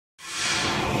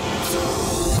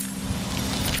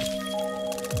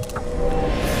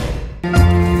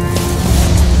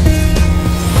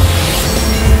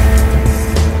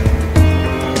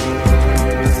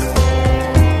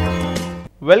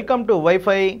Welcome to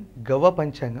wifi గవ్వ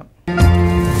పంచాంగం.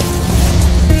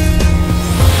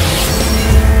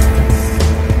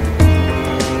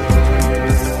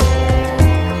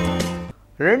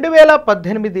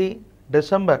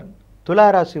 December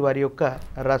తులారాశి వారి యొక్క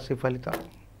రాశి ఫలితాలు.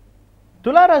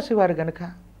 తులారాశి వారు కనుక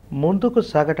ముందుకు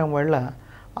సాగటం వల్ల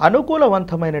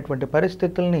అనుకూలవంతమైనటువంటి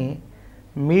పరిస్థితుల్ని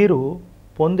మీరు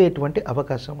పొందేటువంటి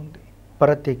అవకాశం ఉంది.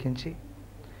 ప్రత్యేకించి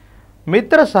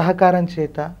మిత్ర సహకారం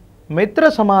చేత, మిత్ర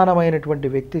సమానమైనటువంటి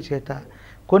వ్యక్తి చేత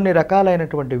కొన్ని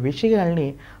రకాలైనటువంటి విషయాల్ని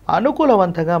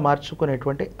అనుకూలవంతంగా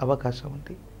మార్చుకునేటువంటి అవకాశం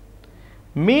ఉంది.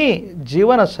 మీ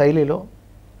జీవన శైలిలో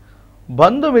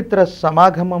బంధుమిత్ర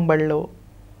సమాగమం బళ్ళో,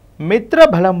 మిత్ర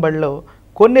బలం బళ్ళో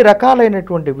కొన్ని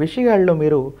రకాలైనటువంటి విషయాల్లో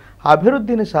మీరు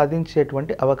అభివృద్ధిని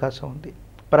సాధించేటువంటి అవకాశం ఉంది.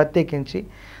 ప్రత్యేకించి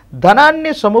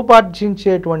ధనాన్ని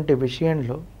సముపార్జించేటువంటి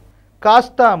విషయంలో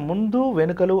కాస్త ముందు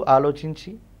వెనుకలు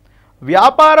ఆలోచించి,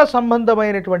 వ్యాపార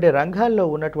సంబంధమైనటువంటి రంగాల్లో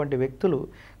ఉన్నటువంటి వ్యక్తులు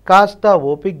కాస్త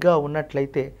ఓపికగా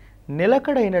ఉన్నట్లయితే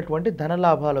నిలకడైనటువంటి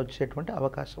ధనలాభాలు వచ్చేటువంటి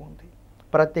అవకాశం ఉంది.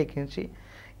 ప్రత్యేకించి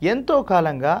ఎంతో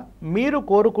కాలంగా మీరు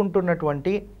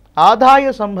కోరుకుంటున్నటువంటి ఆదాయ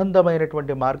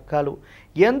సంబంధమైనటువంటి మార్గాలు,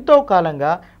 ఎంతో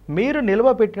కాలంగా మీరు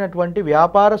నిల్వపెట్టినటువంటి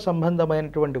వ్యాపార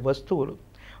సంబంధమైనటువంటి వస్తువులు,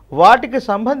 వాటికి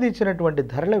సంబంధించినటువంటి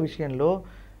ధరల విషయంలో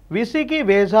విసిగి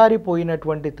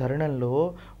వేజారిపోయినటువంటి తరుణంలో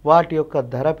వాటి యొక్క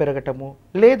ధర పెరగటము,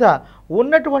 లేదా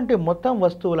ఉన్నటువంటి మొత్తం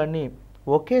వస్తువులన్నీ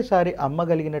ఒకేసారి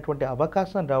అమ్మగలిగినటువంటి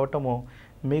అవకాశం రావటము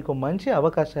మీకు మంచి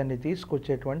అవకాశాన్ని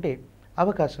తీసుకొచ్చేటువంటి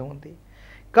అవకాశం ఉంది.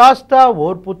 కాస్త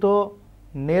ఓర్పుతో,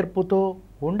 నేర్పుతో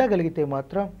ఉండగలిగితే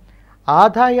మాత్రం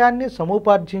ఆదాయాన్ని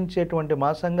సముపార్జించేటువంటి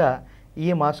మాసంగా ఈ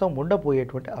మాసం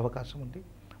ఉండబోయేటువంటి అవకాశం ఉంది.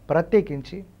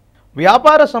 ప్రత్యేకించి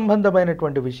వ్యాపార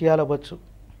సంబంధమైనటువంటి విషయాలు అవ్వచ్చు,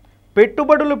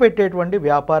 పెట్టుబడులు పెట్టేటువంటి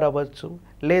వ్యాపారం అవ్వచ్చు,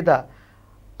 లేదా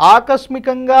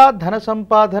ఆకస్మికంగా ధన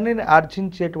సంపాదనని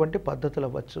ఆర్జించేటువంటి పద్ధతులు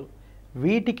అవ్వచ్చు,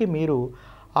 వీటికి మీరు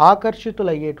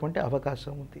ఆకర్షితులయ్యేటువంటి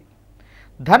అవకాశం ఉంది.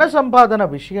 ధన సంపాదన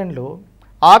విషయంలో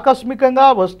ఆకస్మికంగా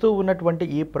వస్తూ ఉన్నటువంటి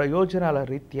ఈ ప్రయోజనాల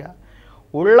రీత్యా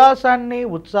ఉల్లాసాన్ని,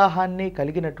 ఉత్సాహాన్ని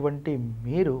కలిగినటువంటి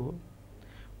మీరు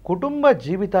కుటుంబ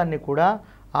జీవితాన్ని కూడా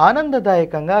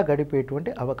ఆనందదాయకంగా గడిపేటువంటి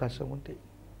అవకాశం ఉంది.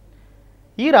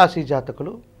 ఈ రాశి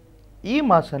జాతకులు ఈ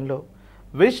మాసంలో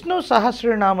విష్ణు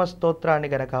సహస్రనామ స్తోత్రాన్ని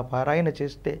గనక పారాయణ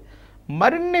చేస్తే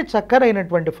మరిన్ని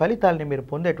చక్కనైనటువంటి ఫలితాలని మీరు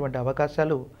పొందేటువంటి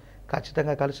అవకాశాలు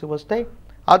ఖచ్చితంగా కలిసి వస్తాయి.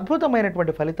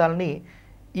 అద్భుతమైనటువంటి ఫలితాలని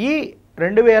ఈ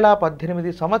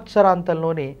 2018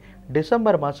 సంవత్సరాంతంలోని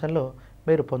డిసెంబర్ మాసంలో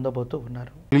మీరు పొందబోతూ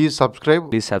ఉన్నారు. Please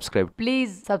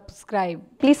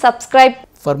subscribe.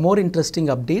 For more interesting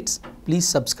updates, please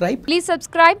subscribe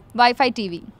Wi-Fi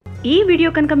TV. ఈ వీడియో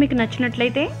కనుక మీకు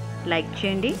నచ్చినట్లయితే లైక్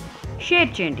చేయండి,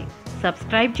 షేర్ చేయండి,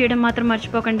 సబ్స్క్రైబ్ చేయడం మాత్రం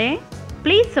మర్చిపోకండి.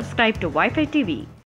 Please subscribe to Wi-Fi TV.